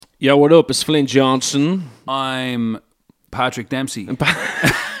Yo, what up? It's Flynn Johnson. I'm Patrick Dempsey,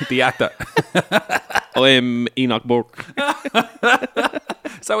 the actor. I'm Enoch Burke. Is that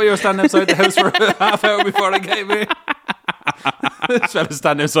why you were standing outside the house for a half hour before I came here? This fella's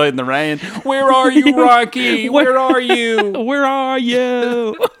standing outside in the rain. Where are you, Rocky? Where are you? Where are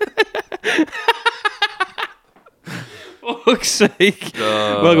you? Fuck's sake.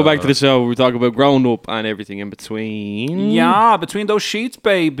 Welcome back to the show where we talk about growing up and everything in between. Yeah, between those sheets,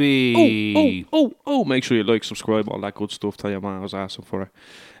 baby. Oh. Make sure you like, subscribe, all that good stuff. Tell your man I was asking for it.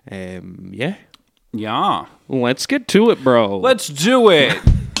 Yeah. Yeah. Let's get to it, bro. Let's do it.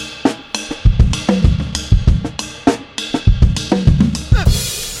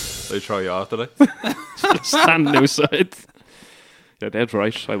 They try you off today. Standing outside. Yeah, that's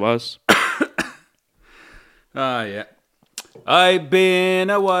right. I was. Ah, yeah. I've been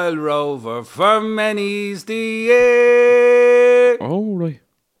a wild rover for many's the year. Oh, right.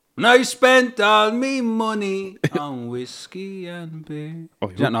 And I spent all me money on whiskey and beer. Oh,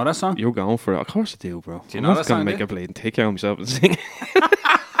 Do you not know that song? You're going for it. Of course I do, bro. Do you know that song? I'm not going to make a blatant take out of myself and sing.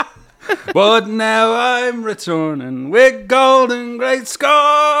 But now I'm returning with golden great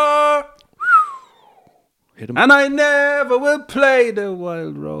score. Hit him. And I never will play the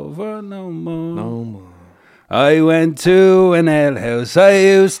wild rover no more. No more. I went to an alehouse I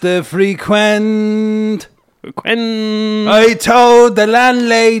used to frequent. When I told the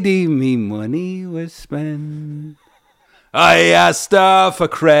landlady me money was spent. I asked her for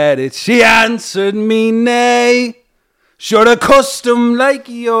credit, she answered me nay. Sure, a custom like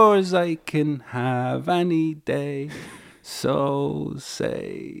yours I can have any day. So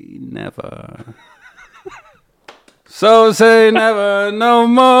say never. So say never no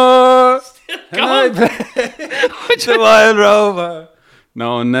more. And I play the wild rover.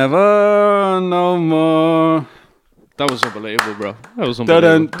 No, never, no more. That was unbelievable, bro. That was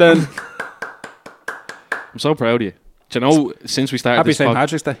unbelievable. Dun. I'm so proud of you. Do you know, since we started Happy this St.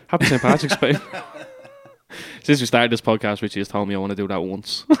 Patrick's Day. Happy St. Patrick's Day. Since we started this podcast, Richie has told me I want to do that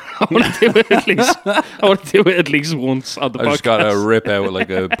once. I want to do it at least. I want to do it at least once on the podcast. I just got to rip out like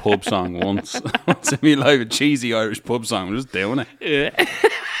a pub song once. To me, like a cheesy Irish pub song. I'm just doing it. Yeah.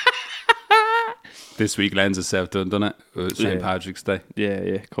 This week lends itself to, doesn't it? St. Patrick's Day. Yeah,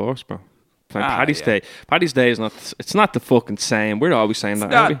 of course, bro. Paddy's Day. Paddy's Day is not. It's not the fucking same. We're always saying that.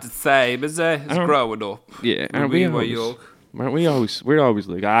 Not the same, is it? It's growing up. Yeah, aren't we young? We're always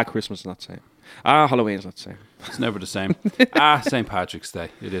like, Christmas is not the same. Halloween's not the same. It's never the same. St. Patrick's Day.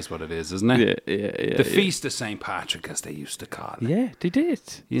 It is what it is, isn't it? Yeah. The Feast of St. Patrick, as they used to call it. Yeah, they did.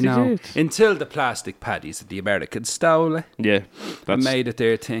 You know, until the plastic paddies that the Americans stole it. Yeah. And made it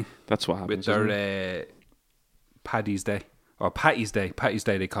their thing. That's what happens. With their Paddy's Day. Or Paddys Day. Paddys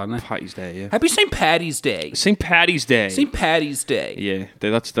Day, they call it. Paddys Day, yeah. Happy St. Paddy's Day. St. Paddy's Day. St. Paddy's Day. Yeah,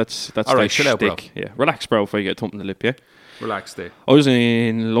 that's all right, chill out, bro. Yeah, relax, bro, if I get thumping the lip, yeah? Relax there. I was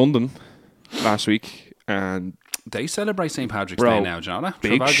in London last week, and they celebrate St. Patrick's Day now, do you know that?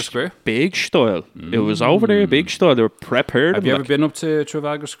 Trafalgar Square. Big style. It was over there, big style. They were prepared. Have you ever been up to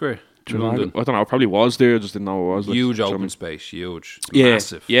Trafalgar Square? London? I don't know. I probably was there. I just didn't know it was. Huge open space. Huge. It's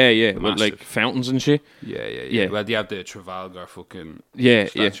massive. Yeah. Massive. With like fountains and shit. Yeah. Well, you have the Trafalgar fucking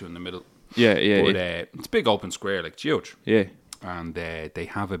statue in the middle. Yeah. But it's a big open square. Like, it's huge. Yeah. And they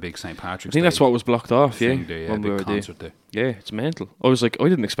have a big St. Patrick's Day. I think that's what was blocked off, when we were concert there. Yeah, it's mental. I was like, I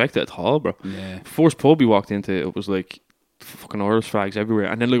didn't expect it at all, bro. Yeah. First pub we walked into, it was like fucking Irish flags everywhere.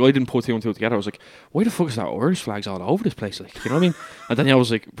 And then like I didn't put two and two together. I was like, why the fuck is that Irish flags all over this place? Like, you know what I mean? And then I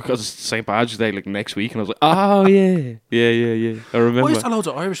was like, because it's St. Patrick's Day like next week, and I was like, oh yeah. I remember. Why is there loads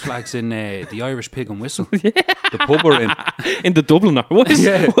of Irish flags in the Irish Pig and Whistle? The pub we're in. In the Dubliner. What is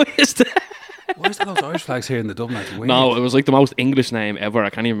that? Why is there loads of Irish flags here in the Dublin? No, it was like the most English name ever. I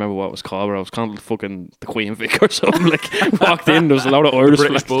can't even remember what it was called, but I was called fucking the Queen Vic or something. Like, walked in, there was a lot of Irish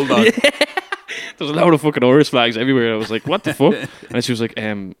British flags. Bulldog. Yeah. There was a lot of fucking Irish flags everywhere. I was like, what the fuck? And she was like,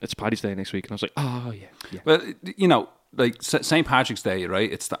 it's Paddy's Day next week. And I was like, oh, yeah. Well, you know, like St. Patrick's Day, right?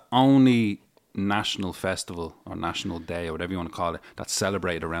 It's the only national festival or national day or whatever you want to call it that's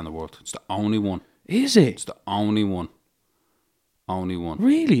celebrated around the world. It's the only one. Is it? It's the only one. Only one.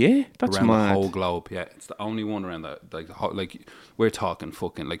 Really, yeah? That's around mad. the whole globe, yeah. It's the only one around that. Like we're talking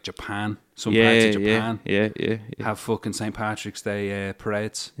fucking like Japan. Some parts of Japan. Yeah. Have fucking St. Patrick's Day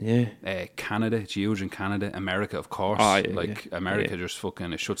parades. Yeah. Canada, it's huge in Canada. America, of course. Oh, yeah, America just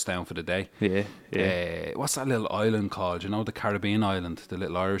fucking, it shuts down for the day. Yeah. What's that little island called? You know, the Caribbean island, the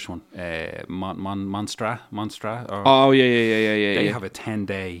little Irish one. Monstra? Oh, yeah. They have a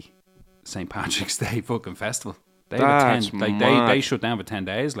 10-day St. Patrick's Day fucking festival. They That's have they shut down for 10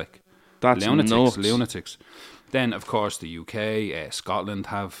 days, like. That's lunatics, nuts. lunatics. Then, of course, the UK, Scotland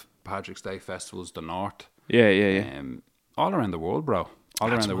have Patrick's Day festivals, the North. Yeah. All around the world, bro. All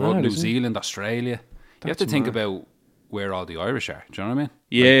That's around the world. mad, New isn't it? Zealand, Australia. You have to think about where all the Irish are. Do you know what I mean?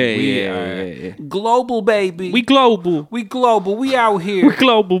 Yeah, we yeah. global, baby. We global. We global. We out here. We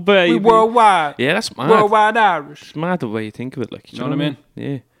global, baby. We worldwide. Yeah, that's mad. Worldwide Irish. It's mad the way you think of it. Like, do You know what I mean?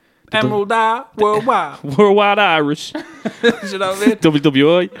 Yeah. Emerald Eye. Worldwide. Worldwide Irish. You know what I mean?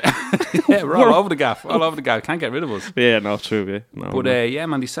 WWI. Yeah, we're all over the gaff. All over the gaff. Can't get rid of us. Yeah, no, true. Yeah. No, But no. yeah,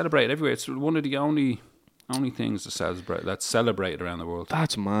 man, they celebrate it everywhere. It's one of the only things to celebrate that's celebrated around the world.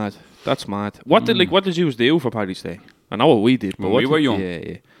 That's mad. That's mad. What did you do for Paddy's Day? I know what we did, but When what we were did- young.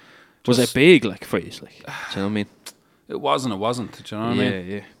 Yeah. Was it big, like, for you? Like, do you know what I mean? It wasn't. Do you know what I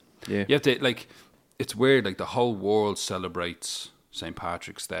mean? Yeah. You have to, like, it's weird, like, the whole world celebrates St.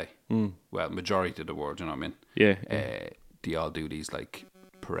 Patrick's Day. Well, majority of the world, you know what I mean? Yeah. They all do these, like,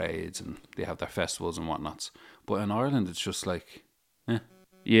 parades and they have their festivals and whatnots. But in Ireland, it's just like,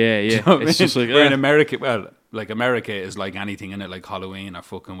 Yeah. you know what I It's mean? just like, Where in America, well, like, America is like anything in it, like Halloween or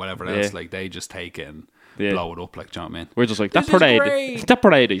fucking whatever else. Yeah. Like, they just take it and Yeah. blow it up, like, do you know what I mean? We're just like, This that is parade. great. That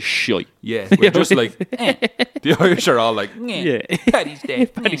parade is shite. Yeah, we're just like, The Irish are all like, Yeah. Paddy's Day.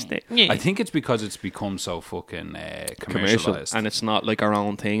 Paddy's Day. Yeah. I think it's because it's become so fucking Commercial. commercialized. And it's not like our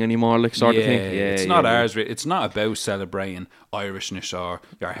own thing anymore, like, sort of thing. Yeah. it's not ours. It's not about celebrating Irishness or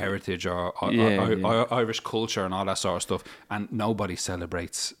your heritage or Irish culture and all that sort of stuff. And nobody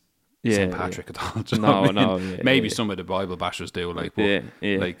celebrates St. Patrick at all. Do you know what I mean? No. Yeah, Maybe some of the Bible bashers do, like, but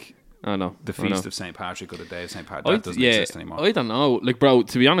like I know. the I know. feast of St. Patrick or the day of St. Patrick that doesn't yeah, exist anymore. I don't know. Like, bro,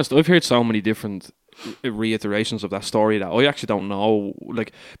 to be honest, I've heard so many different reiterations of that story that I actually don't know.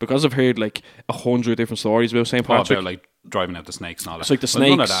 Like, because I've heard like 100 different stories about St. Patrick. About like driving out the snakes and all that. It's like the Well, snakes,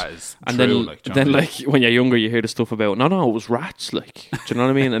 none of that is and true. then Like, do you know then what I mean? like when you're younger, you hear the stuff about no, it was rats. Like, do you know what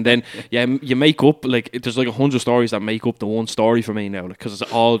I mean? And then you make up like there's like 100 stories that make up the one story for me now, like because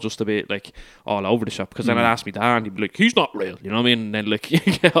it's all just a bit like all over the shop. Because then I'd ask me dad, and he'd be like, "He's not real," you know what I mean? And then like you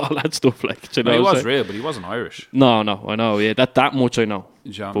get all that stuff. Like, do you know Well, he what I'm was saying? real, but he wasn't Irish. No, I know. Yeah, that much I know. Do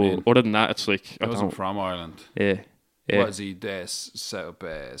you know what But I mean? other than that, it's like He I wasn't don't. from Ireland. Yeah. What is he set up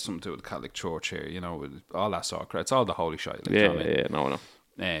something to do with the Catholic Church here? You know, with all that sort of crap. It's all the holy shit. Like, do you know what I mean?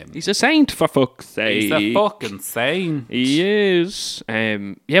 No. Um, He's a saint, for fuck's sake. he's the fucking saint. He is.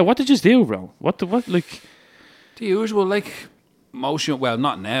 What did you do, bro? What like? The usual, like, motion. Well,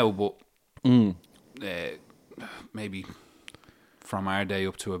 not now, but maybe from our day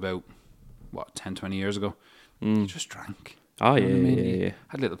up to about, 10, 20 years ago. You just drank. Oh You know what I mean? yeah, You yeah.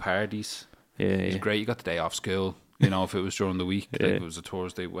 had little parties. Yeah, It was yeah. great. You got the day off school. You know, if it was during the week, Yeah. like it was a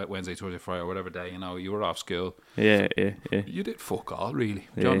Thursday, Wednesday, Thursday, Friday, or whatever day, you know, you were off school. Yeah. You did fuck all, really. Do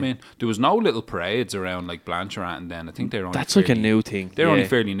you know what I mean? There was no little parades around like Blanchard and then. I think they're only That's like a fairly- new thing. They're yeah. only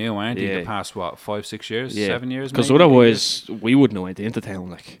fairly new, aren't they? Yeah. The past, 5, 6 years? Yeah. 7 years? Because maybe? otherwise, we wouldn't have went into town.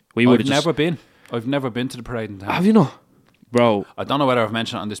 Like we would I've have never been. I've never been to the parade in town. Have you not, bro? I don't know whether I've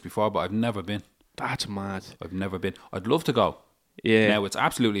mentioned it on this before, but I've never been. That's mad. I've never been. I'd love to go. Yeah. Now, it's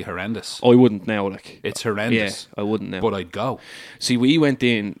absolutely horrendous. I wouldn't now. Like It's horrendous. Yeah, I wouldn't now. But I'd go. See, we went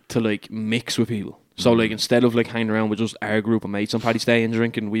in to like mix with people. So like instead of like hanging around with just our group of mates on Paddy's Day and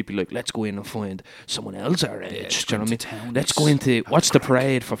drinking, we'd be like, let's go in and find someone else our age. let's Do you know go what I mean? into town, Let's go into watch the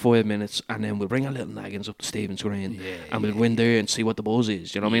parade for 5 minutes and then we'll bring our little naggins up to Stephen's Green and we'll go in there and see what the buzz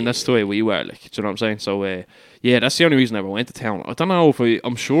is. Do you know what I mean? That's the way we were. Like, do you know what I'm saying? So yeah, that's the only reason I ever went to town. I don't know if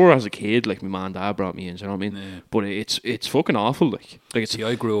I'm sure as a kid, like my mum and dad brought me in. Do you know what I mean? Yeah. But it's fucking awful. Like it's See,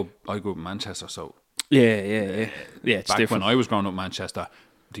 I grew up in Manchester, so yeah. It's back different. when I was growing up in Manchester,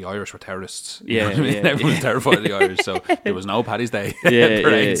 the Irish were terrorists. Yeah, know what I mean? yeah, Everyone was yeah. terrified of the Irish, so there was no Paddy's Day Yeah,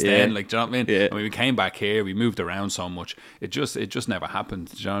 parades yeah, then. yeah. Like, do you know what I mean? Yeah. And when we came back here, we moved around so much. It just never happened.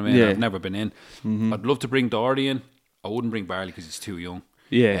 Do you know what I mean? Yeah. I've never been in. I'd love to bring Doherty in. I wouldn't bring Barley because he's too young.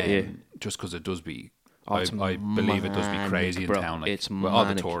 Yeah. Just because it does be. Oh, I it's believe it does be manic, crazy bro. in town. Like, It's with all the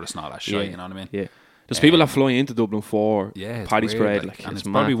manic. tourists and all that shit. Yeah, You know what I mean? Yeah. There's people that fly into Dublin for Yeah, it's Paddy's weird, Parade. Like, and it's it's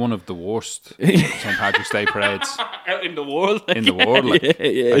probably mad. one of the worst St. Patrick's Day parades out in the world. in the world. Like,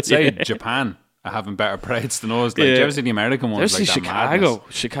 yeah, I'd say yeah. Japan are having better parades than us. Like, Yeah. do you ever see the American ones? There's Like that Chicago.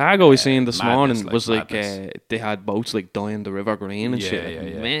 madness? Chicago, we seen this madness, morning like was like madness. they had boats like dyeing the River Green and Yeah, shit. yeah,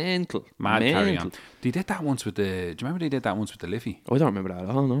 yeah. Mental. Mad carry Mental. on. They did that once with the. Do you remember they did that once with the Liffey? Oh, I don't remember that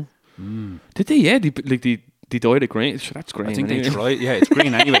at all. No. Did they? Yeah, they dyed it green. Sure, that's green. I think anyway. they tried. Yeah, it's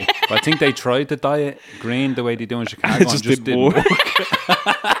green anyway. But I think they tried to dye it green the way they do in Chicago. It and just just didn't didn't work.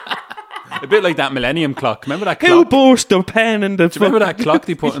 A bit like that Millennium Clock. Remember that Who clock? burst the pen in the? Do you remember that clock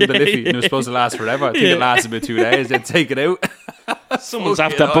they put in the Yeah, Liffey? And it was supposed to last forever. I think it lasted about 2 days. They'd take it out. Someone's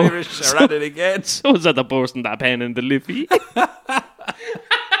Fucking after Irish are at it again. Someone's at the bursting that pen in the Liffey.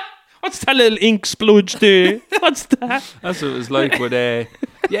 What's that little ink spludge there? What's that? That's what it was like with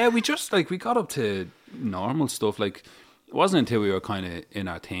Yeah, we just like we got up to normal stuff. Like it wasn't until we were kind of in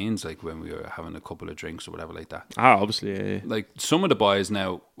our teens, like when we were having a couple of drinks or whatever like that. Obviously, yeah. Like some of the boys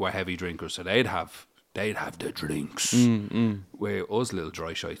now were heavy drinkers, so they'd have the drinks. Where us little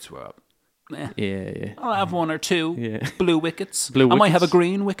dry shites were. Yeah. I'll have one or two blue wickets. Blue I might wickets. have a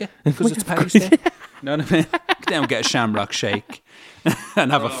green wicket because it's Paddys Day. Know what I mean? Get down, get a shamrock shake,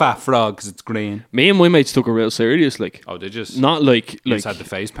 and have a fat frog because it's green. Me and my mates took it real serious, like. Oh, they just Not like you just had the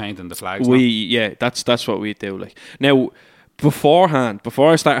face paint and the flags. That's what we do. Like now, before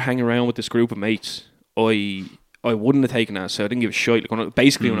I started hanging around with this group of mates, I wouldn't have taken that, so I didn't give a shit. Like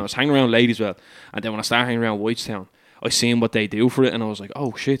when I was hanging around ladies, well, and then when I started hanging around Whitestown, I seen what they do for it, and I was like,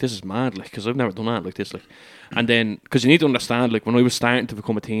 oh shit, this is mad, like, because I've never done that like this, like. And then, because you need to understand, like, when I was starting to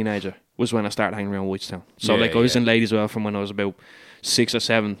become a teenager was when I started hanging around Whitestown. So, I was in ladies well from when I was about 6 or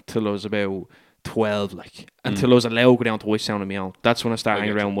 7 till I was about 12, like, until I was allowed to go down to Whitestown on my own. That's when I started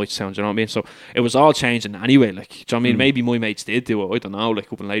hanging around Whitestown, do you know what I mean? So, it was all changing anyway, like, do you know what I mean? Maybe my mates did do it, I don't know,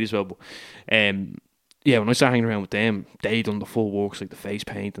 like, up in ladies well, but, when I started hanging around with them, they done the full works, like the face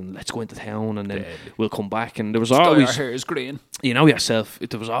paint, and let's go into town, and then we'll come back. And there was always, our hair is green. You know yourself,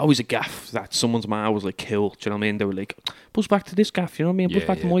 there was always a gaff that someone's ma was like, cool, do you know what I mean? They were like, buzz back to this gaff, you know what I mean? Buzz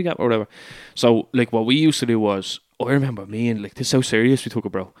back to my gaff, or whatever. So, like, what we used to do was, I remember me and, like, this is how serious we took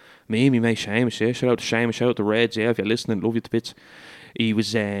it, bro. Me and my mate Seamus, shout out to Seamus, shout out to Reds, if you're listening, love you to bits. He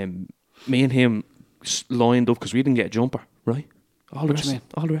was, me and him lined up, because we didn't get a jumper, right? All the rest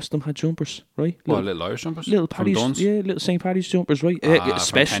of them had jumpers, right? Little Irish jumpers? Little Paddys, little St. Paddys jumpers, right?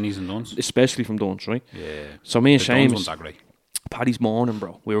 From Pennies and Duns? Especially from Duns, right? Yeah. So me and the Seamus, Duns ones are great. Paddy's morning,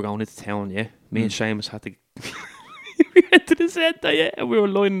 bro, we were going into town, Me and Seamus had to... we went to the centre, and we were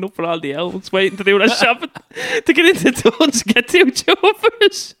lining up for all the elves, waiting to do our shopping, to get into Duns and get 2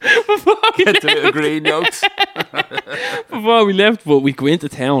 jumpers before we left. Get the green notes. Before we left, but we'd go into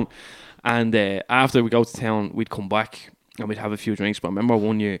town, and after we go to town, we'd come back, and we'd have a few drinks. But I remember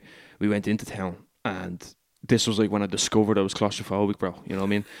one year we went into town, and this was like when I discovered I was claustrophobic, bro. You know what I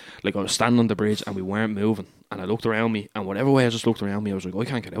mean? Like, I was standing on the bridge and we weren't moving, and I looked around me, and whatever way I just looked around me, I was like, I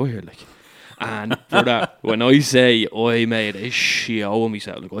can't get out of here, like. And for that, when I say I made a show of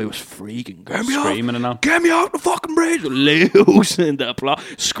myself, like, I was freaking screaming and all. Get me out the fucking bridge, losing the plot,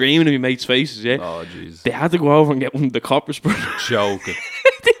 screaming in my mates' faces. Oh jeez. They had to go over and get one of the coppers, bro. Joking.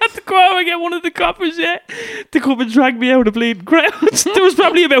 They had to go over and get one of the coppers, to come and drag me out of the bleeding crowds. There was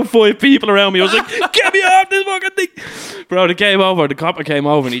probably about 5 people around me. I was like, get me out this fucking thing, bro. They came over, the copper came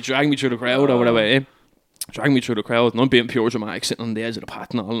over, and he dragged me through the crowd or whatever. Dragging me through the crowd, and I'm being pure dramatic, sitting on the edge of the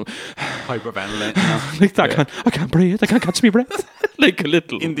path and all. Hyperventilating. Like that, I can't breathe, I can't catch my breath. Like a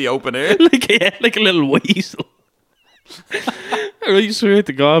little... In the open air? Like a little weasel. I swear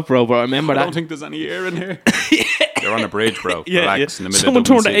to God, bro, but I remember that. I don't think there's any air in here. You're on a bridge, bro. Relax. In the middle Someone of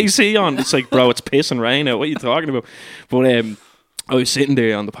turned the AC on. It's like, bro, it's pissing rain out. What are you talking about? But I was sitting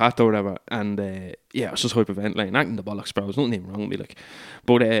there on the path or whatever, and I was just hyperventilating, acting the bollocks, bro. There's nothing even wrong with me, like.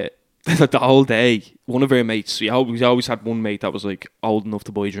 But the whole day, one of our mates, we always had one mate that was like old enough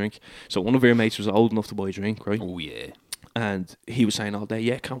to buy a drink. So one of our mates was old enough to buy a drink, right? Oh yeah. And he was saying all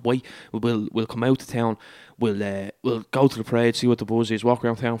day, can't wait. We'll come out to town. We'll go to the parade, see what the buzz is, walk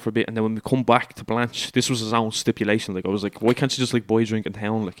around town for a bit, and then when we come back to Blanche, this was his own stipulation. Like, I was like, why can't you just like buy a drink in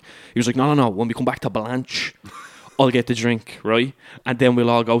town? Like, he was like, no. When we come back to Blanche, I'll get the drink, right? And then we'll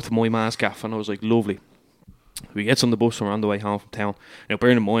all go to my ma's gaff. And I was like, lovely. We get on the bus and we're on the way home from town. Now,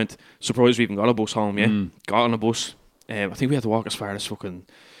 bearing in mind, surprised we even got a bus home, Got on a bus. I think we had to walk as far as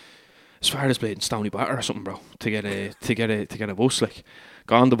bleeding Stony Batter or something, bro, to get a bus. Like,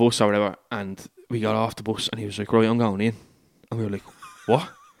 got on the bus or whatever, and we got off the bus, and he was like, right, I'm going in. And we were like, what?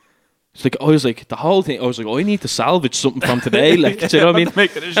 It's like, I was like, the whole thing, I was like, I need to salvage something from today, like, do you know what I mean?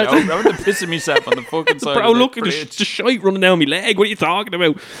 Making a show. I'm pissing myself on the fucking side. Bro, look at the shite running down my leg. What are you talking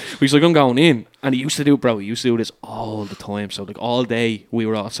about? He's like, I'm going in. And he used to do this all the time. So, like, all day we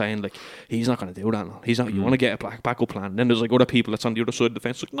were all saying, like, he's not going to do that now. He's not, you want to get a backup plan. And then there's like other people that's on the other side of the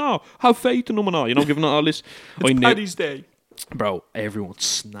fence, like, no, have faith in them and all, giving it all this. It's Paddys Day. Bro, everyone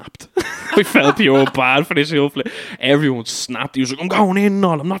snapped. I felt pure bad for this whole flip. Everyone snapped. He was like, I'm going in and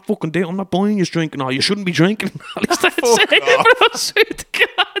all. I'm not fucking doing. I'm not buying you drink and all. You shouldn't be drinking. He started saying, bro, I swear to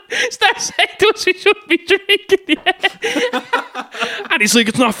God. Started saying to us we shouldn't be drinking. And he's like,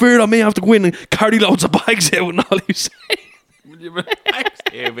 it's not fair that me have to go in and carry loads of bags out and all. He was saying. Will you relax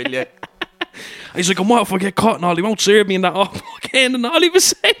here, will you? He's like, and what if I get caught and all? He won't serve me in that again. And all he was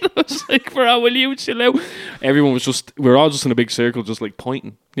saying, I was like, bro, will you chill out? Everyone was just, we were all just in a big circle, just like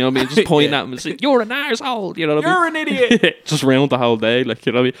pointing. You know what I mean? Just pointing at him and saying, you're an arsehole. You know what I mean? You're an idiot. Just round the whole day. Like,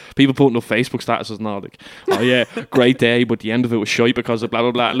 you know what I mean? People putting up Facebook statuses and all. Like, oh yeah, great day, but the end of it was shite because of blah,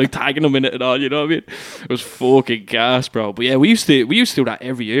 blah, blah. Like, tagging them in it and all. You know what I mean? It was fucking gas, bro. But yeah, we used to do that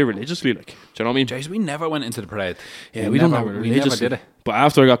every year religiously. Like, do you know what I mean? Jeez, we never went into the parade. Yeah, we never did it. But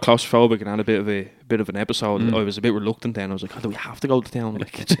after I got claustrophobic and had a bit of an episode, I was a bit reluctant then. I was like, oh, do we have to go to town?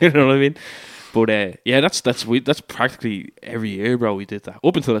 Like, you know what I mean? But yeah, that's practically every year, bro. We did that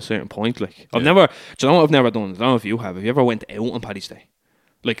up until a certain point. Like, I've never, do you know what I've never done? I don't know if you have. Have you ever went out on Paddy's Day,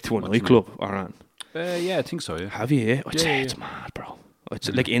 like to a nightclub or on? Yeah, I think so. Yeah. Have you? Yeah, it's mad, bro. It's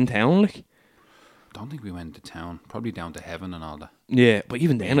like in town, like. I don't think we went to town. Probably down to Heaven and all that. Yeah, but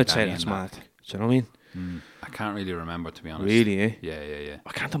even then, I'd say that's mad. Do you know what I mean? I can't really remember, to be honest. Really? Eh? Yeah.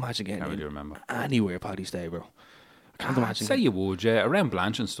 I can't imagine getting Can't really remember. anywhere Paddy's Day, bro. I can't imagine. Say you would, yeah. Around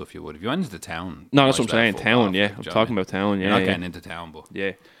Blanche and stuff, you would. If you went into town. No, that's what I'm saying. Town, yeah. I'm talking about town, yeah. You're not getting into town, but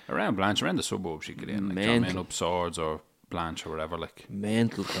yeah, around Blanche, around the suburbs, you get in. Like, you know, up Swords or Blanche or whatever. Like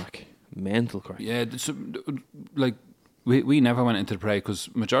mental crack. Yeah, like we never went into the parade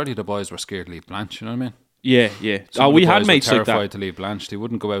because majority of the boys were scared to leave Blanche. You know what I mean? Yeah. We had mates like that. Terrified to leave Blanche. They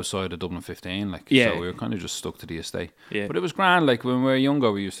wouldn't go outside of Dublin 15. Like, so we were kind of just stuck to the estate. Yeah. But it was grand. Like when we were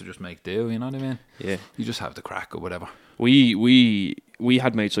younger, we used to just make do. You know what I mean? Yeah. You just have the crack or whatever. We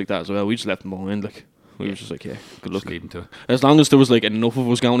had mates like that as well. We just left them behind. Like we were just like, yeah, good luck. Just leave them to it. As long as there was like enough of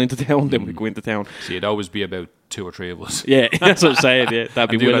us going into town, then we'd go into town. See, it'd always be about 2 or 3 of us. Yeah, that's what I'm saying. Yeah,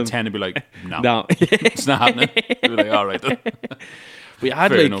 that'd be willing. 10 would be like, no, no, it's not happening. We'd be like, all right then. We had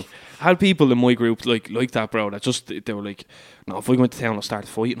Fair like enough. had people in my group like that, bro. That just they were like, no, if I go into town, I'll start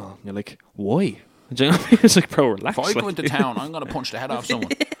fighting. And you're like, why? Do you know what I mean? It's like, bro, relax. If I like, go into town, I'm gonna punch the head off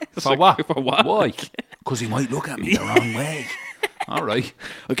someone. For like, what? For what? Why? Because he might look at me the wrong way. All right.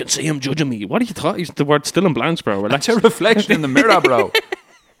 I can see him judging me. What are you talking? The word's still in Blanche, bro. Relax. That's a reflection in the mirror, bro.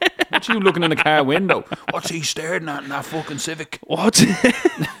 What you looking in the car window? What's he staring at in that fucking Civic? What's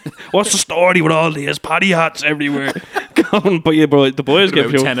the story with all these paddy hats everywhere? But yeah, bro, the boys get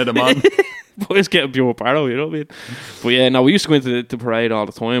pure. 10 of them on. Boys get pure paro, you know what I mean? But yeah, no, we used to go into the parade all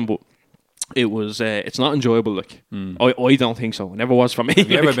the time, but it was it's not enjoyable. Like I don't think so. It never was for me. Have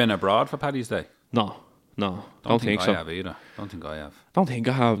you ever been abroad for Paddy's Day? No, don't think so. I have either. Don't think I have. Don't think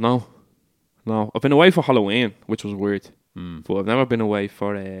I have. No, I've been away for Halloween, which was weird, but I've never been away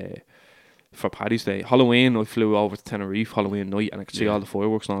for Paddy's Day. Halloween, I flew over to Tenerife Halloween night, and I could see all the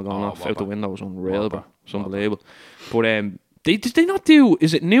fireworks and all going off out the window. It was unreal, bro. It's unbelievable. But did they not do?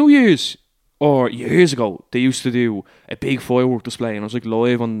 Is it New Year's or years ago? They used to do a big firework display, and it was like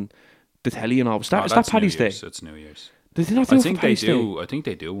live on the telly and all. Is that Paddy's Day? It's New Year's. Did they not do? I think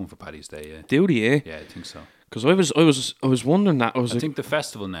they do one for Paddy's Day. Yeah. Do they? Yeah. Yeah, I think so. Because I was wondering that. I think the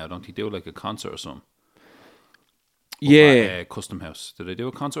festival now, don't they do like a concert or something? Yeah. Custom House. Do they do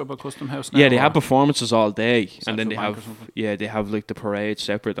a concert about Custom House now? Yeah, they have performances all day, and then they have like the parade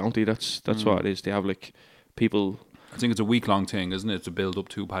separate, don't they? That's what it is. They have like people. I think it's a week-long thing, isn't it, to build up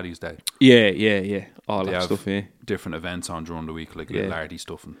to Paddy's Day? Yeah. All they that have stuff, yeah. Different events on during the week, like little arty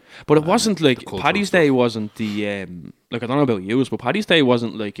stuff. But it wasn't like Paddy's Day wasn't the like I don't know about you, but Paddy's Day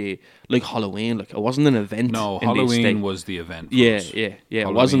wasn't like Halloween. Like it wasn't an event. No, Halloween was the event. Yeah.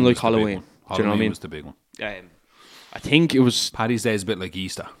 It wasn't like Halloween. Do you know what I mean? Was the big one. I think it was Paddy's Day is a bit like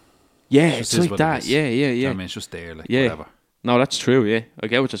Easter. Yeah, it's like that. Yeah. You know what I mean, it's just there, like whatever. No, that's true. Yeah, I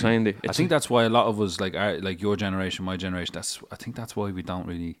get what you're saying. I think that's why a lot of us, like your generation, my generation. I think that's why we don't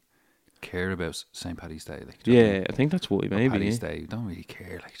really care about St. Paddy's Day. Like, I think that's why maybe Paddy's Day, we don't really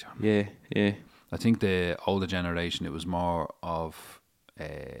care. Like, yeah. I think the older generation, it was more of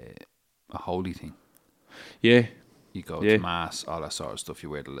a holy thing. Yeah, you go to mass, all that sort of stuff.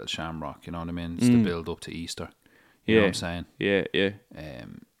 You wear the little shamrock. You know what I mean? It's the build up to Easter. You know what I'm saying? Yeah.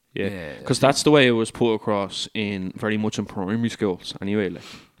 Yeah, because that's the way it was put across in very much in primary schools. Anyway, like,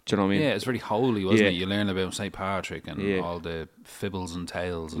 do you know what I mean? Yeah, it's very holy, wasn't it? You learn about St. Patrick and all the fibbles and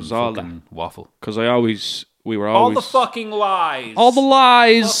tales and fucking waffle. Because we were always all the fucking lies. All the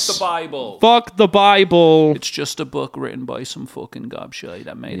lies. Fuck the Bible. Fuck the Bible. It's just a book written by some fucking gobshite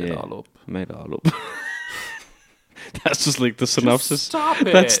that made it all up. That's just like the synopsis. Stop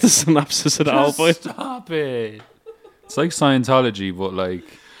it. That's the synopsis of the whole boy. Stop it. It's like Scientology, but like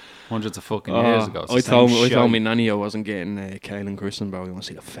hundreds of fucking years ago. I told me nanny I wasn't getting Kaylin Kristen, bro. You want to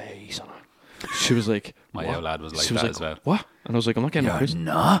see the face on her? She was like, my old lad was like that as well. What? And I was like, I'm not getting Kristen.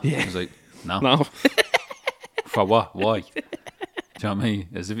 No. Yeah. I was like, no. For what? Why? Do you know what I mean?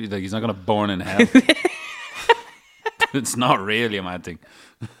 As if like he's not gonna burn in hell. It's not really a mad thing.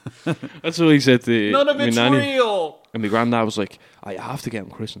 That's what he said to None of my it's nanny. real. And my granddad was like, I have to get him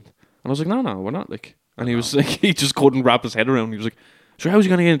christened. And I was like, no, we're not. Like, and he was like, he just couldn't wrap his head around it. He was like, so how's he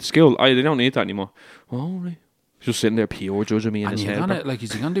going to get into school? They don't need that anymore. Oh, right. He's just sitting there pure judging me in his head.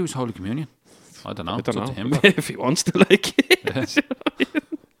 Is he going to do his Holy Communion? I don't know. I don't know. Up to him, if he wants to, like.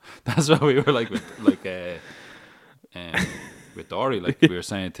 That's what we were like with Dory. Like we were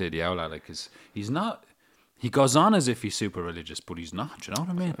saying to the outlet, like, cause he's not. He goes on as if he's super religious, but he's not. Do you know what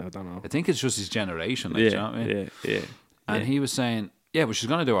I mean? I don't know. I think it's just his generation. Like, do you know what I mean? Yeah. And he was saying, yeah, but she's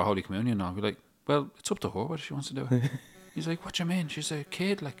going to do her Holy Communion now. We're like, well, it's up to her whether she wants to do it. He's like, what do you mean? She's a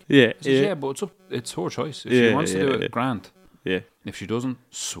kid. Like, Yeah. I says, but it's her choice. If she wants to do it, grand. Yeah. If she doesn't,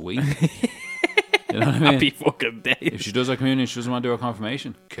 sweet. You know what I mean? Happy fucking day. If she does her communion, she doesn't want to do her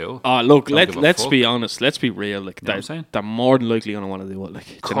confirmation. Cool. Look, Don't give a let's fuck. be honest. Let's be real. Like, You know what I'm saying? they're more than likely going to want to do it. Like,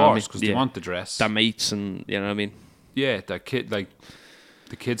 Of course, because they want the dress. Their mates and, you know what I mean? Yeah, that kid, like,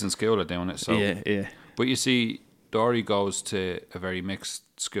 the kids in school are doing it. So. Yeah. But you see, Dory goes to a very mixed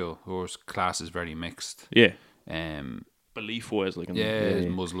school. Her class is very mixed. Yeah. Belief-wise, Belief-wise, like. there's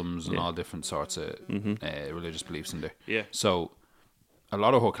Muslims and all different sorts of religious beliefs in there. Yeah. So, a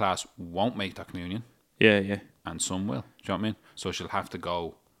lot of her class won't make that communion. Yeah. And some will. Do you know what I mean? So she'll have to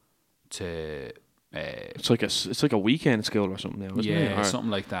go to... It's like a weekend school or something now, isn't it? Or,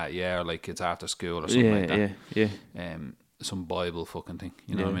 something like that. Yeah, or like it's after school or something like that. Yeah. Some Bible fucking thing.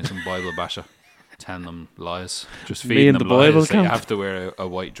 You know what I mean? Some Bible basher. Telling them lies. Just Me feeding and them the lies. Bible That you camp. have to wear a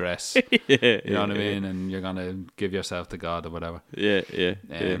white dress. You know what I mean? And you're going to give yourself to God or whatever. Yeah.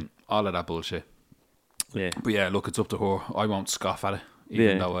 All of that bullshit. Yeah. But yeah, look, it's up to her. I won't scoff at it.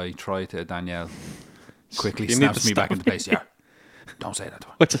 Even though I try to, Danielle quickly You need snaps to me back stop into place. Yeah. Don't say that to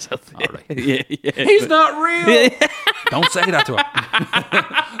her. What's his health? All right. Yeah. He's not real. Don't say that to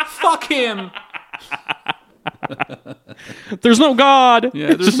her. Fuck him. There's no God.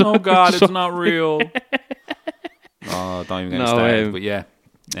 Yeah, there's no God. It's not real. Oh, don't even get me started. But yeah.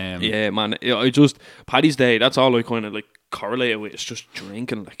 Yeah, man. I just Paddy's Day. That's all I kind of like correlate with. It's just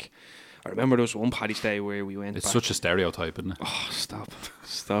drinking. Like, I remember there was one Paddy's Day where we went. It's back. such a stereotype, isn't it? Oh, stop.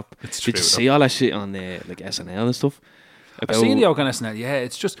 It's Did true, you see all that shit on like SNL and stuff? I've seen the Ogan SNL. Yeah,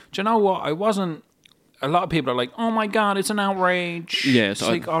 it's just. Do you know what? I wasn't. A lot of people are like, "Oh my God, it's an outrage." Yeah, it's so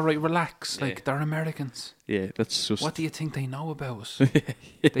like, all right, relax. Like, they're Americans. Yeah, that's just. What do you think they know about us?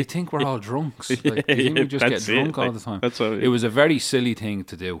 They think we're all drunks. Like, they think we just get drunk all the time. It was a very silly thing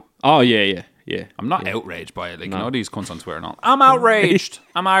to do. Oh yeah. I'm not outraged by it. Like, you know, these cunts on Twitter and all. I'm outraged.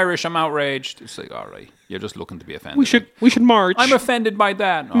 I'm Irish. I'm outraged. It's like, all right, you're just looking to be offended. We should march. I'm offended by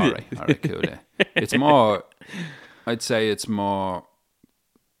that. All right, cool. Yeah. It's more. I'd say it's more.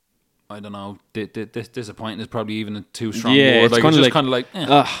 I don't know. Disappointing is probably even a too strong word. It's like, kind it's of just like, kind of like,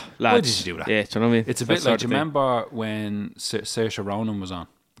 lads, why did you do that? Yeah, do you know what I mean? It's a bit like, do you remember when Saoirse Ronan was on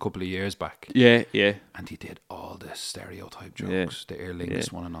a couple of years back? Yeah. And he did all the stereotype jokes, the Aer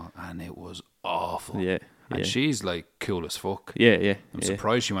Lingus one and all, and it was awful. Yeah. And she's like cool as fuck. Yeah. I'm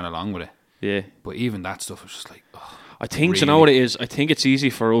surprised she went along with it. Yeah. But even that stuff was just like, I think, really? you know what it is? I think it's easy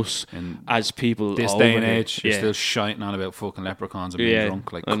for us as people. This day and age, you're still shiting on about fucking leprechauns and being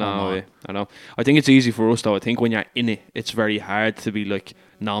drunk. Like, come on. Yeah, I know. I think it's easy for us, though. I think when you're in it, it's very hard to be like,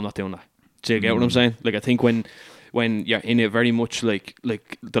 no, I'm not doing that. Do you get what I'm saying? Like, I think when you're in it, very much like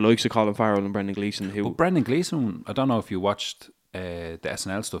the likes of Colin Farrell and Brendan Gleeson. But Brendan Gleeson, I don't know if you watched the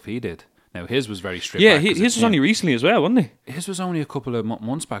SNL stuff he did. Now, his was very stripped Yeah, back. his was only recently as well, wasn't it? His was only a couple of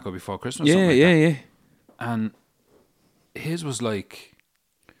months back or before Christmas. Yeah. And his was like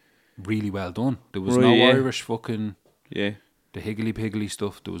really well done. There was no Irish fucking the higgly piggly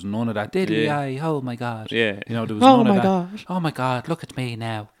stuff. There was none of that. Diddly eye, oh my God. Yeah. You know, there was none of that. God. Oh my God, look at me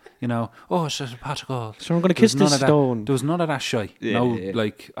now. You know, oh, it's just a pot of gold. So I'm going to kiss this stone. There was none of that shy. Yeah,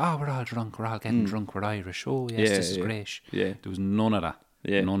 like, we're all drunk. We're all getting drunk. We're Irish. Oh, yes, this is great. Yeah. There was none of that.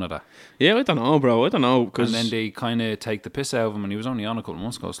 Yeah. None of that. Yeah, I don't know, bro. I don't know. Cause and then they kind of take the piss out of him, and he was only on a couple of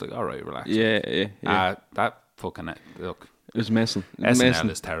months ago. It's like, all right, relax. Yeah. That fucking, look. It was messing. SNL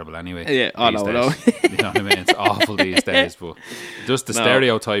is terrible anyway. Yeah, I know. You know what I mean? It's awful these days, but just the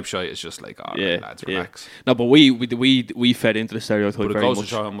stereotype shit is just like, all right, lads, relax. No, but we fed into the stereotype but it very goes much. to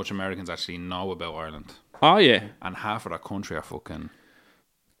show how much Americans actually know about Ireland. Oh, yeah. And half of that country are fucking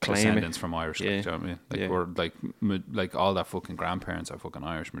Claim descendants it. from Irish. Yeah. Like, do you know what I mean? Like, we're like all that fucking grandparents are fucking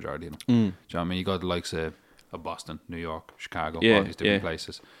Irish, majority of them. Do you know what I mean? You got the likes of Boston, New York, Chicago, all these different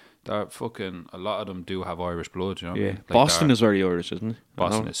places. They're fucking, a lot of them do have Irish blood, you know what I mean? Like Boston is very Irish, isn't it?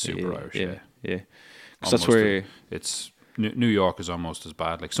 Boston is super Irish, yeah. Because that's where... It's, New York is almost as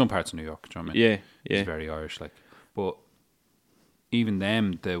bad. Like, some parts of New York, do you know what I mean? Yeah. It's very Irish, like. But even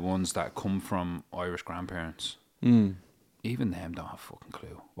them, the ones that come from Irish grandparents, even them don't have a fucking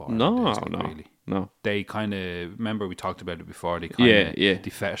clue what No, Ireland is, no, really. no. They kind of, remember we talked about it before, they kind of Yeah.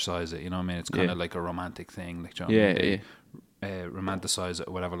 they fetishize it, you know what I mean? It's kind of like a romantic thing, like, do you know what I mean? They romanticize it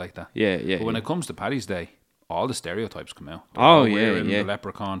or whatever like that. Yeah. But when it comes to Paddy's Day, all the stereotypes come out. They're Oh, all yeah, wearing yeah. the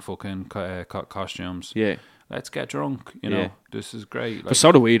leprechaun fucking costumes. Yeah. Let's get drunk, you know. Yeah. This is great. But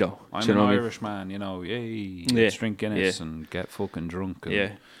so do we, though. I'm Do you an know what I mean? Irish man, you know. Yay! Let's drink Guinness and get fucking drunk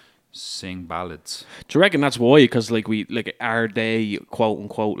and sing ballads. Do you reckon that's why? Because like our day, quote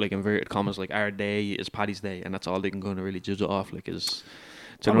unquote, like inverted commas, like our day is Paddy's Day, and that's all they can kind of really judge it off. Like is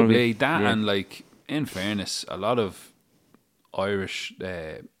do you know what I Probably mean? that, and like in fairness, a lot of Irish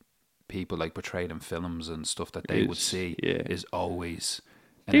people like portrayed in films and stuff that they would see is always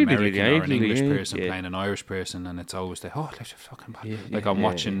an American or an English person playing an Irish person, and it's always the let's just fucking like I'm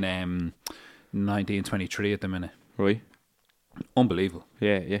watching 1923 at the minute. Right. Unbelievable.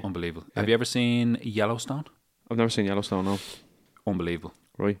 Yeah. Unbelievable. Have you ever seen Yellowstone? I've never seen Yellowstone, no. Unbelievable.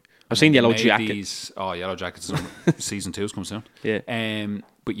 Right. I've seen Yellow Jackets. Yellow Jackets is on season 2's coming soon. Yeah.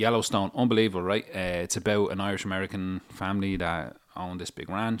 But Yellowstone, unbelievable, right? It's about an Irish American family that owned this big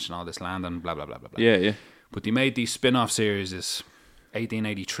ranch and all this land and blah blah blah blah blah. Yeah. But they made these spin-off series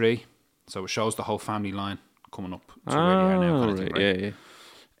 1883, so it shows the whole family line coming up to where they are now, kind of thing, right?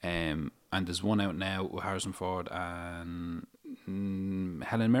 Yeah. And there's one out now with Harrison Ford and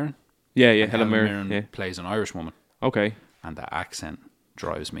Helen Mirren. Yeah. And Helen Mirren plays an Irish woman. Okay. And the accent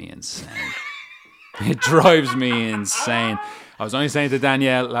drives me insane. It drives me insane. I was only saying to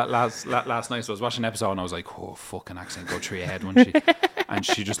Danielle last night, so I was watching an episode and I was like, oh, fucking accent go through your head, wouldn't she? And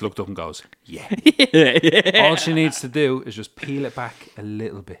she just looked up and goes, yeah. All she needs to do is just peel it back a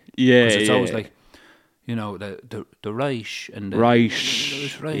little bit. Yeah. Because it's always like, you know, the Reich and the Reich.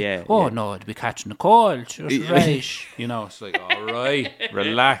 Right. Yeah. Oh, no, I'd be catching the cold. Just Reich. You know, it's like, all right,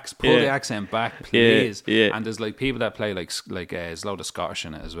 relax. Pull the accent back, please. Yeah. And there's like people that play like there's a load of Scottish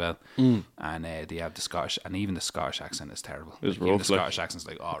in it as well. And they have the Scottish, and even the Scottish accent is terrible. It's even rough, the Scottish accent's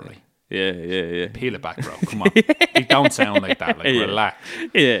like, all right. Yeah. Peel it back, bro. Come on. They don't sound like that. Like, relax.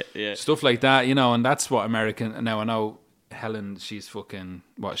 Yeah. Stuff like that, you know, and that's what American. Now, I know Helen, she's fucking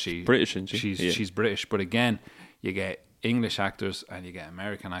British, isn't she? She's British, but again, you get English actors and you get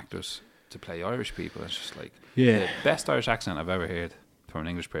American actors to play Irish people. It's just like the best Irish accent I've ever heard from an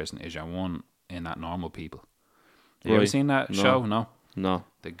English person is your one in That Normal People. Have you ever seen that show? No.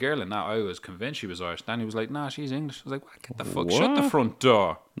 The girl in that, I was convinced she was Irish. Danny was like, nah, she's English. I was like, what? Get the fuck, shut the front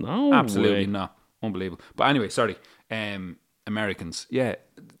door. No, absolutely way. not. Unbelievable. But anyway, sorry. Americans,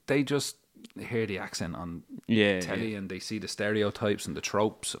 they just hear the accent on telly and they see the stereotypes and the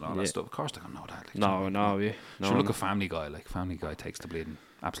tropes and all that stuff. Of course they don't know that. Like, No. look at Family Guy. Like, Family Guy takes the bleeding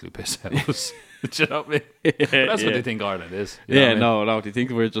absolute piss out of us. Do you know what I mean? But that's what they think Ireland is. You know what I mean? No. They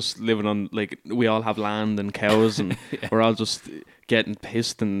think we're just living on, like, we all have land and cows and we're all just getting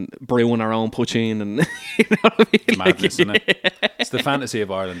pissed and brewing our own poteen and you know what I mean? It's madness, isn't it? It's the fantasy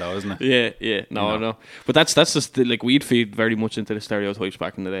of Ireland, though, isn't it? Yeah. No. But that's just like, we'd feed very much into the stereotypes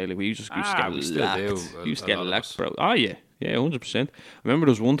back in the day. Like, we used to get we still do. Used to get lapped, bro. Oh yeah, 100%. I remember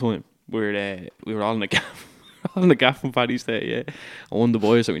there was one time where we were all in the gaff. On the gaff on Paddys Day, and one of the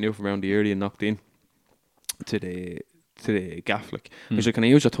boys that we knew from around the area knocked in to the gaff, like, he's like, can I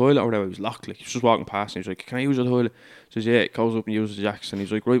use your toilet or whatever? He was locked, like, he was just walking past and he's like, can I use your toilet? He says, yeah. Goes up and uses the jacks and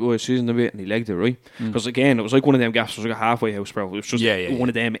he's like, right boys, season a bit, and he legged it, right? Because again, it was like one of them gaffs, it was like a halfway house, bro. It was just one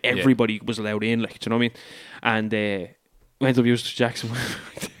of them, everybody was allowed in, like, do you know what I mean? And went up to use the jacks and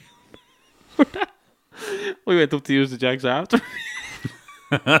we went up to use the jacks after.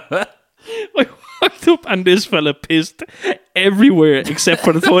 I walked up and this fella pissed everywhere except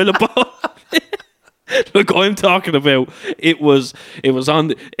for the toilet bowl. Look, I'm talking about it was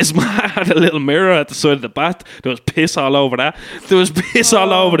on his man had a little mirror at the side of the bath. There was piss all over that. There was piss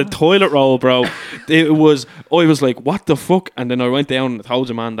all over the toilet roll, bro. I was like, what the fuck? And then I went down and told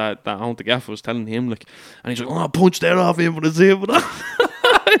the man that owned the gaff, was telling him, like, and he's like, oh, punch that off him for the zip.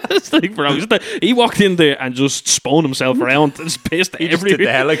 It's like, bro, he walked in there and just spun himself around and just pissed he everywhere. Just did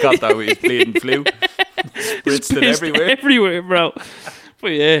the helicopter with his bleeding flu. Spritzed it everywhere, bro.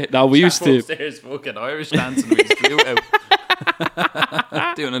 But yeah, no, we used to upstairs fucking Irish dancing with his flute out.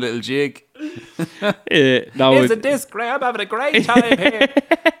 Doing a little jig. Here's a disc, Ray. I'm having a great time here.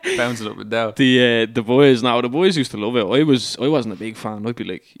 Bouncing up and down. The boys used to love it. I wasn't a big fan. I'd be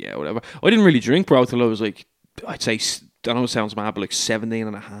like, yeah, whatever. I didn't really drink, bro, till I was like, I'd say, I know it sounds mad, but like 17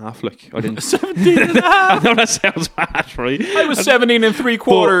 and a half. Like, I didn't. 17 and a half? I know that sounds mad, right? I was 17 and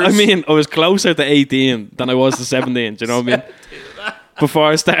 3/4. I mean, I was closer to 18 than I was to 17. Do you know what I mean?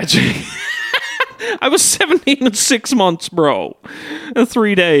 Before I started drinking. I was 17 and 6 months, bro. And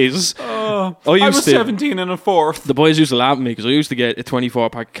 3 days. wrong. I I was used to- 17 and a fourth. The boys used to laugh at me because I used to get a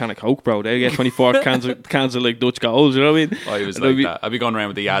 24-pack can of Coke, bro. They get 24 cans of like Dutch Golds, you know what I mean? I was And like that. I'd be going around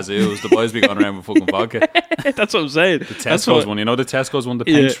with the Yazoos. The boys be going around with fucking vodka. That's what I'm saying. The Tesco's one, you know the Tesco's one, the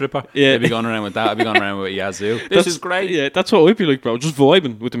paint stripper? Yeah. They'd be going around with that. I'd be going around with a Yazoo. This is great. Yeah, that's what I'd be like, bro. Just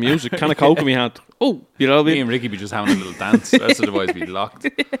vibing with the music. Can of Coke in my hand. Oh, you know what I Me mean? and Ricky be just having a little dance. The rest of the boys be locked.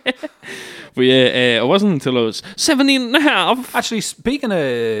 But yeah, it wasn't until I was 17 and a half. Actually, speaking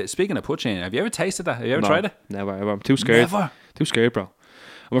of poaching, have you ever tasted that? Have you ever tried it? Never, ever. I'm too scared. Never? Too scared, bro.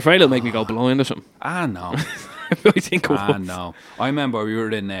 I'm afraid it'll make me go blind or something. Ah, no. I think I will. No. I remember we were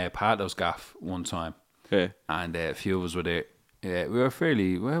in Paddys gaff one time, Yeah. and a few of us were there. Yeah, we were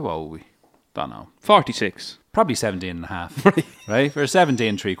fairly, where were we? Don't know. 46. Probably 17 and a half. Right? We're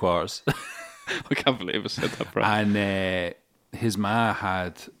 17 3/4. I can't believe I said that, bro. And his ma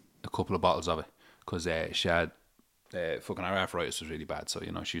had a couple of bottles of it because she had fucking our arthritis was really bad, so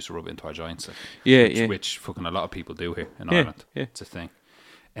you know she used to rub it into our joints. Which fucking a lot of people do here in Ireland. Yeah. It's a thing.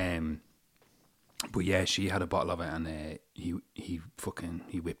 But yeah, she had a bottle of it, and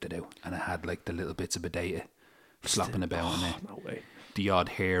he whipped it out, and it had like the little bits of potato flopping about in it. No way. The odd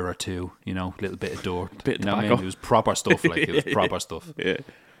hair or two, you know, little bit of dirt. Bit of you know what I tobacco. mean? It was proper stuff. Like it was proper stuff. Yeah.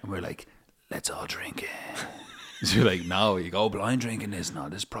 And we're like, let's all drink it. So you're like, no, you go blind drinking this. No,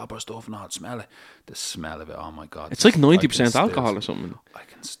 this is proper stuff. No, smell it. The smell of it. Oh my god. It's like I can 90% still- alcohol or something. I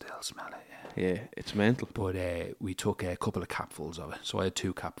can still smell it. Yeah, it's mental. But we took a couple of capfuls of it. So I had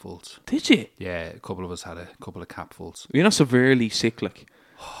 2 capfuls. Did you? Yeah, a couple of us had a couple of capfuls. You're not severely sick, like.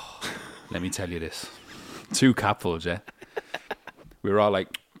 Let me tell you this. 2 capfuls, yeah. We were all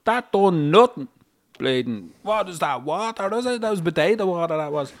like, that done nothing. Bleeding. What is that water? That was potato water,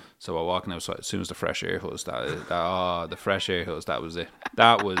 that was. So we're walking outside as soon as the fresh air hits. The fresh air hits, that was it.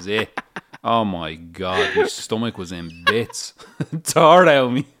 That was it. Oh my god, my stomach was in bits. Tore out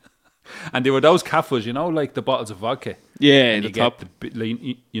of me. And they were those capfuls, you know, like the bottles of vodka. Yeah, And the you top. get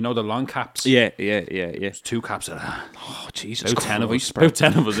you know the long caps. Yeah. There's 2 caps of that. Oh, Jesus About 10 of us. Christ, bro. About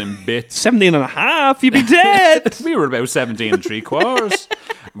 10 of us in bits. 17 and a half, you'd be dead. We were about 17 3/4.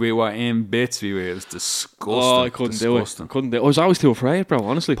 We were in bits. It was disgusting. Oh, I couldn't do it. I was always too afraid, bro,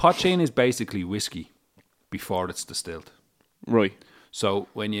 honestly. Poteen is basically whiskey before it's distilled. Right. So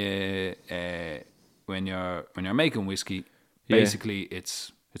when you're making whiskey, basically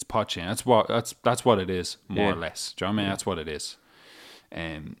it's poteen. That's what it is, more or less. Do you know what I mean? That's what it is.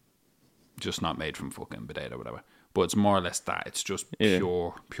 Just not made from fucking potato or whatever. But it's more or less that. It's just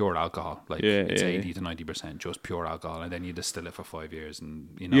pure alcohol. Like it's 80 to 90% just pure alcohol, and then you distill it for 5 years,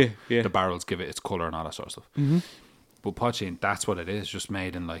 and you know the barrels give it its colour and all that sort of stuff. Mm-hmm. But poteen, that's what it is, just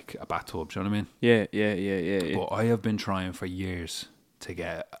made in like a bathtub. Do you know what I mean? Yeah. But I have been trying for years to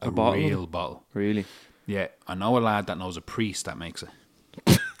get a bottle? real bottle. Really? Yeah, I know a lad that knows a priest that makes it.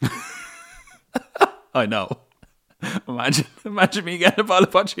 I know. Imagine me getting a bottle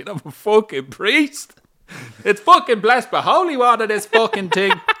of poteen of a fucking priest. It's fucking blessed by holy water, this fucking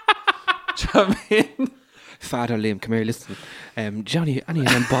thing. Do you know what I mean? Father Liam, come here, listen. Johnny, any of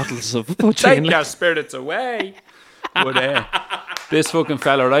them bottles of poteen? Take your spirits away. But this fucking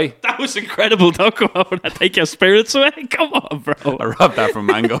fella, right? That was incredible. Don't go over that. Take your spirits away. Come on, bro. I robbed that from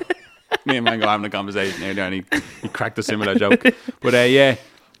Mango. Me and Mango having a conversation earlier, and he cracked a similar joke. But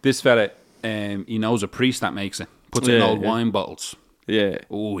this fella, he knows a priest that makes it. Puts it in old wine bottles. Yeah.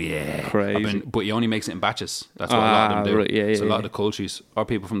 Oh yeah, Crazy. But he only makes it in batches. That's what a lot of them do. Right, yeah, so a lot of the cultures, or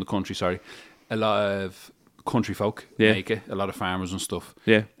people from the country, sorry, a lot of country folk make it. A lot of farmers and stuff.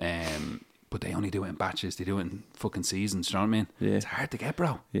 Yeah. But they only do it in batches. They do it in fucking seasons. Do you know what I mean? Yeah. It's hard to get,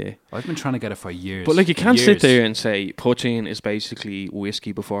 bro. Yeah. I've been trying to get it for years. But like, you can't sit Years. there and say poteen is basically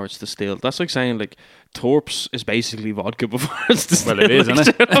whiskey before it's distilled. That's like saying like Torps is basically vodka before it's distilled. Well, it is, like, isn't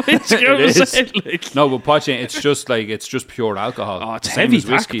it? do you know what I mean? Do you know what I'm It is. saying? Like, No, but poteen, it's just pure alcohol. Oh, it's Same heavy as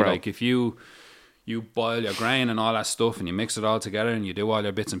whiskey. pack, bro. Like if you boil your grain and all that stuff and you mix it all together and you do all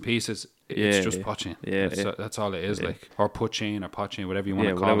your bits and pieces, it's just poteen. Yeah, That's all it is. Like, or poteen, whatever you want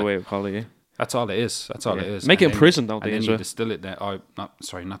to call whatever it. way we call it. Yeah. That's all it is. That's all it is. Make it And in then- prison, don't and they, then as you well? distill it.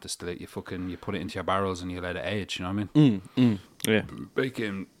 Not distill it. You put it into your barrels and you let it age. You know what I mean? Yeah.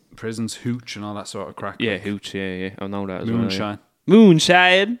 Baking prisons, hooch, and all that sort of crack. Yeah, hooch. Yeah. I know that as well. Moonshine. Yeah.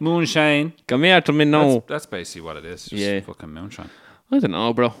 Moonshine. Moonshine. Come here to me now. That's basically what it is. Just fucking moonshine. I don't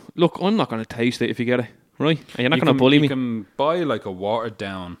know, bro. Look, I'm not going to taste it if you get it, right? And you're not going to bully me. You can buy like a watered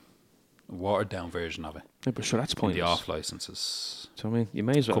down version of it. Yeah, but sure, that's The pointless. off licenses. So I mean, you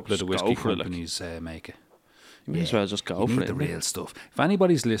may as A well couple of the just whiskey go for it. Like, companies make it. you may as well just go You for need it. the innit? real stuff. If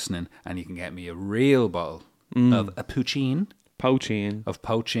anybody's listening and you can get me a real bottle of a poteen, Poteen. of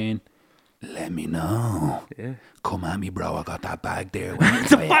poteen, let me know. Yeah. Come at me, bro. I got that bag there waiting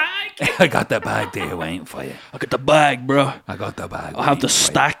for you. I got that bag there waiting for you. I got the bag, bro. I got the bag. I have the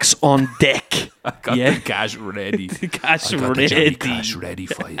stacks on deck. I got the cash ready. The cash I got ready. the Johnny Cash ready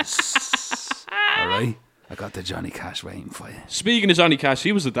for you. All right? I got the Johnny Cash waiting for you. Speaking of Johnny Cash,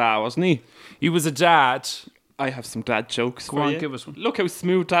 he was a dad, wasn't he? He was a dad. I have some dad jokes Go for on, you. give us one. Look how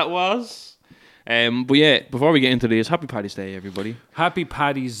smooth that was. But yeah, before we get into this, happy Paddy's Day, everybody. Happy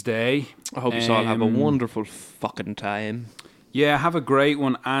Paddy's Day. I hope you all have a wonderful fucking time. Yeah, have a great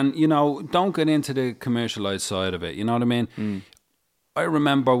one. And, you know, don't get into the commercialised side of it. You know what I mean? I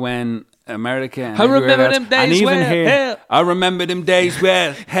remember when America and I remember else, them days and even well, here, hell. I remember them days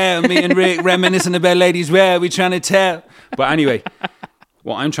well. Hell, me and Rick reminiscing about ladies well. We trying to tell. But anyway,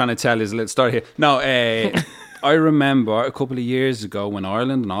 what I'm trying to tell is, let's start here. No, I remember a couple of years ago when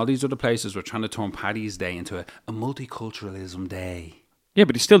Ireland and all these other places were trying to turn Paddy's Day into a multiculturalism day. Yeah,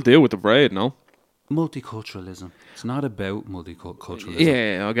 but he still deal with the bread, no? Multiculturalism. It's not about multiculturalism.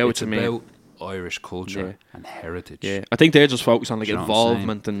 Yeah, I'll get what you mean. It's about Irish culture and heritage. Yeah, I think they're just focused on like Do you know what I'm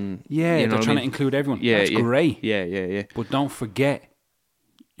involvement and Yeah, you know they're what I trying to mean? include everyone. Yeah, That's great. Yeah. But don't forget,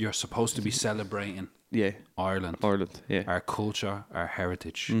 you're supposed to be celebrating Yeah, Ireland, yeah. our culture, our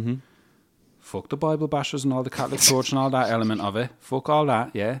heritage. Mm-hmm. Fuck the Bible bashers and all the Catholic Church and all that element of it. Fuck all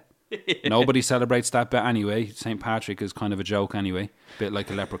that, yeah. Nobody celebrates that bit anyway. St. Patrick is kind of a joke anyway. Bit like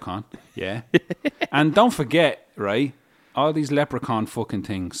a leprechaun, yeah. And don't forget, right, all these leprechaun fucking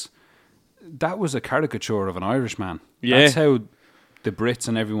things. That was a caricature of an Irishman. Yeah. That's how the Brits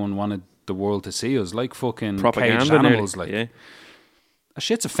and everyone wanted the world to see us. Like fucking Propaganda caged animals. nearly. Like, Yeah. that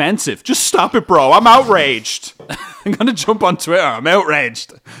shit's offensive. Just stop it, bro. I'm outraged. I'm going to jump on Twitter. I'm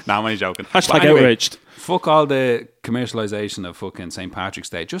outraged. No, I'm only joking. Hashtag But anyway, outraged. Fuck all the commercialisation of fucking St. Patrick's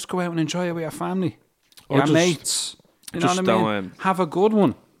Day. Just go out and enjoy it with your family. Or Your just- mates. You know just what I mean? don't, Have a good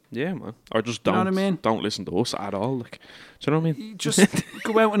one. Yeah, man. Or just You don't. know what I mean? Don't listen to us at all. Like, do you know what I mean? Just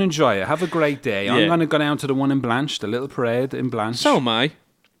go out and enjoy it. Have a great day. I'm Yeah. going to go down to the one in Blanche, the little parade in Blanche. So am I.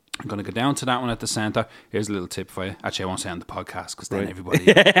 I'm going to go down to that one at the centre. Here's a little tip for you. Actually, I won't say on the podcast because then Right.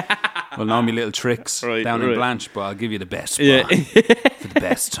 everybody will know me little tricks Right, down in right. Blanche, but I'll give you the best spot Yeah. for the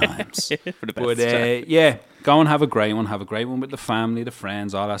best times. For the best But time. yeah, go and have a great one. Have a great one with the family, the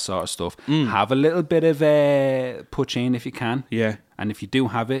friends, all that sort of stuff. Have a little bit of poteen if you can. Yeah. And if you do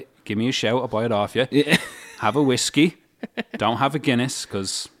have it, give me a shout. I'll buy it off you. Yeah. Have a whiskey. Don't have a Guinness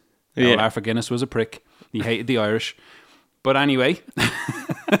because Yeah. Arthur Guinness was a prick. He hated the Irish. But anyway,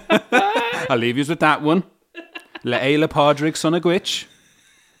 I'll leave you with that one. Le Éile Pádraig son of Gwitch.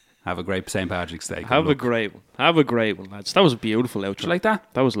 Have a great St. Patrick's Day. Have a great one. Have a great one, lads. That was a beautiful outro. Do you like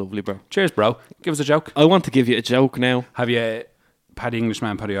that? That was lovely, bro. Cheers, bro. Give us a joke. I want to give you a joke now. Have you Paddy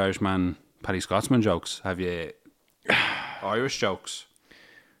Englishman, Paddy Irishman, Paddy Scotsman jokes? Have you Irish jokes?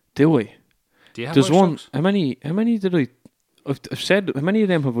 Do we? Do you have There's Irish one. jokes? How many did I? I've said. How many of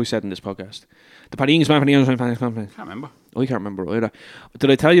them have we said in this podcast? The Paddy Englishman, Paddy Englishman, Paddy Englishman. Can't remember. I can't remember either. Did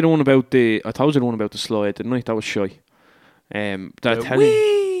I tell you the one about the? I told you the one about the slide, didn't I? That was shy. Did I tell you?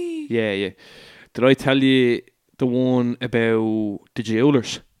 Whee! Yeah. Did I tell you the one about the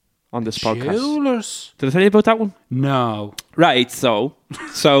jewelers on this podcast? Jewelers? Did I tell you about that one? No. Right. So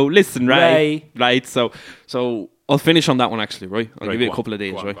listen. Right. So I'll finish on that one actually. Right. I'll give you a couple of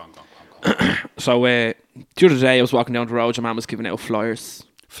days. Right. Go on. So the other day I was walking down the road. Your man was giving out flyers.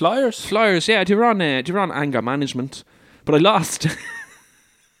 Flyers? Flyers. Yeah. Do you run anger management? But I lost.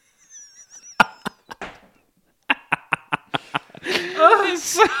 It's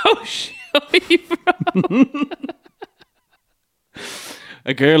so shy, bro.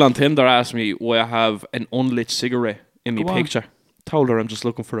 A girl on Tinder asked me why I have an unlit cigarette in my Go on. picture. Told her I'm just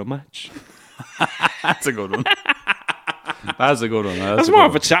looking for a match. That's a good one. That's a good one. That's more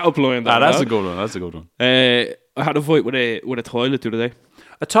of a chat up line. That's a good one. That's a good one. I had a fight with a toilet the other day.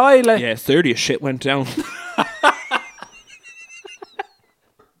 A toilet? Yeah, 30 of shit went down.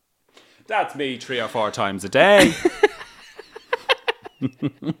 That's me 3 or 4 times a day.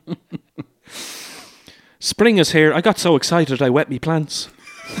 Spring is here. I got so excited I wet me plants.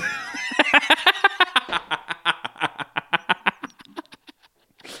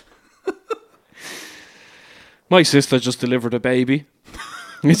 My sister just delivered a baby.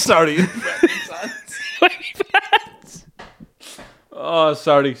 Sorry. Oh,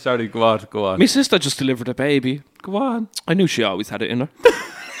 sorry. Go on. My sister just delivered a baby. Go on. I knew she always had it in her.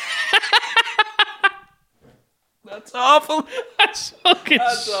 That's awful. That's fucking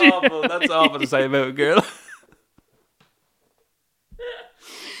shit. Awful. That's awful to say about a girl.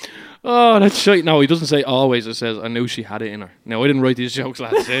 Oh, that's shite. No, he doesn't say always. It says, I knew she had it in her. No, I didn't write these jokes,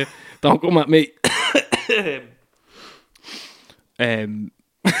 lads. Eh? Don't come at me.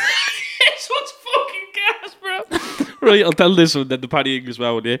 Right, I'll tell this one, then the Paddy English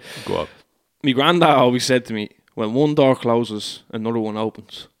one, yeah. Go on. My granddad always said to me, when one door closes, another one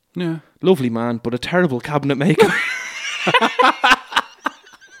opens. Yeah. Lovely man, but a terrible cabinet maker.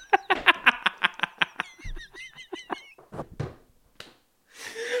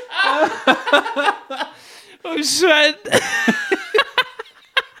 I'm sweating.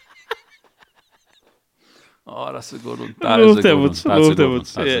 Oh, that's a good one. I love them ones.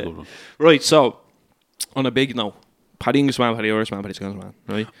 Right, so, on a big note, Paddy English man, Paddy Irish man, Paddy Scottish man,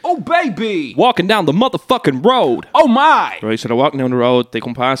 right? Oh, baby! Walking down the motherfucking road. Oh, my! Right, so they're walking down the road, they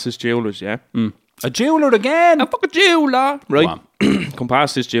come past this jeweller's, yeah? A jeweler again? A fucking jeweller! Right, come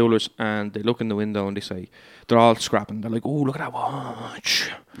past this jeweller's and they look in the window and they say, they're all scrapping. They're like, oh, look at that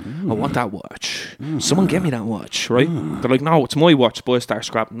watch. I want that watch. Someone get me that watch, right? They're like, no, it's my watch. Boys start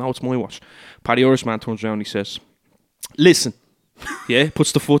scrapping. No, it's my watch. Paddy Irish man turns around and he says, listen. Yeah,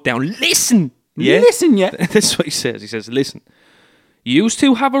 puts the foot down. Listen. Yeah. Listen, yeah. That's what he says. He says, listen. You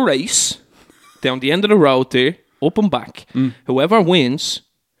two have a race down the end of the road there, up and back. Whoever wins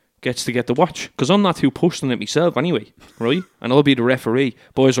gets to get the watch. Because I'm not too pushed on it myself anyway, right? And I'll be the referee.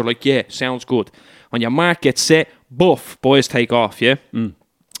 Boys are like, yeah, sounds good. On your mark, get set, buff. Boys take off, yeah?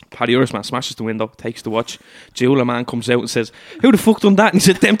 Paddy Irish man smashes the window, takes the watch. Jeweler man comes out and says, who the fuck done that? And he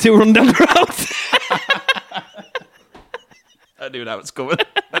said, them two run down the road. I knew that was coming.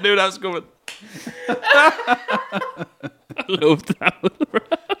 I love that one.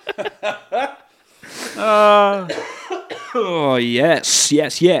 Oh, yes.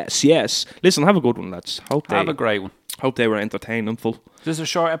 Listen, have a good one, lads. Have a great one. Hope they were entertaining and full. Is this a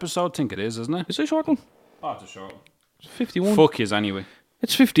short episode? I think it is, isn't it? Is it a short one? Oh, it's a short one. It's 51. Fuck yous anyway.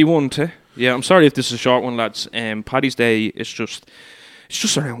 It's 51 too. Yeah, I'm sorry if this is a short one, lads. Paddy's Day is just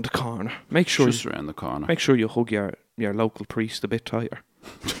around the corner. Make sure around the corner. Make sure you hug your local priest a bit tighter.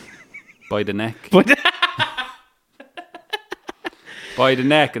 By the neck. By the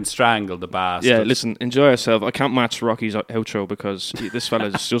neck and strangle the bastard. Yeah, listen, enjoy yourself. I can't match Rocky's outro because this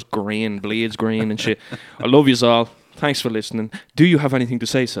fella's just green, bleeds green and shit. I love yous all. Thanks for listening. Do you have anything to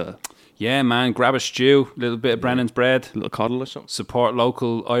say, sir? Yeah, man, grab a stew, a little bit of Brennan's bread. A little coddle or something. Support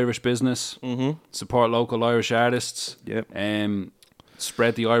local Irish business. Support local Irish artists. Yeah.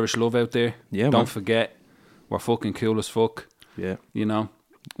 Spread the Irish love out there. Yeah, Don't forget, we're fucking cool as fuck. Yeah. You know,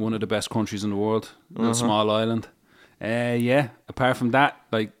 one of the best countries in the world. A small island. Yeah, apart from that,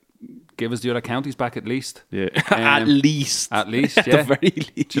 like, give us the other counties back at least. Yeah. At least, yeah. At the very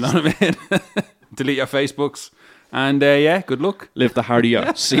least. Do you know what I mean? Delete your Facebooks. And yeah, good luck. Live the hardy.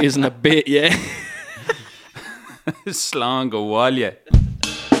 See you in a bit, yeah. Slán go bháile.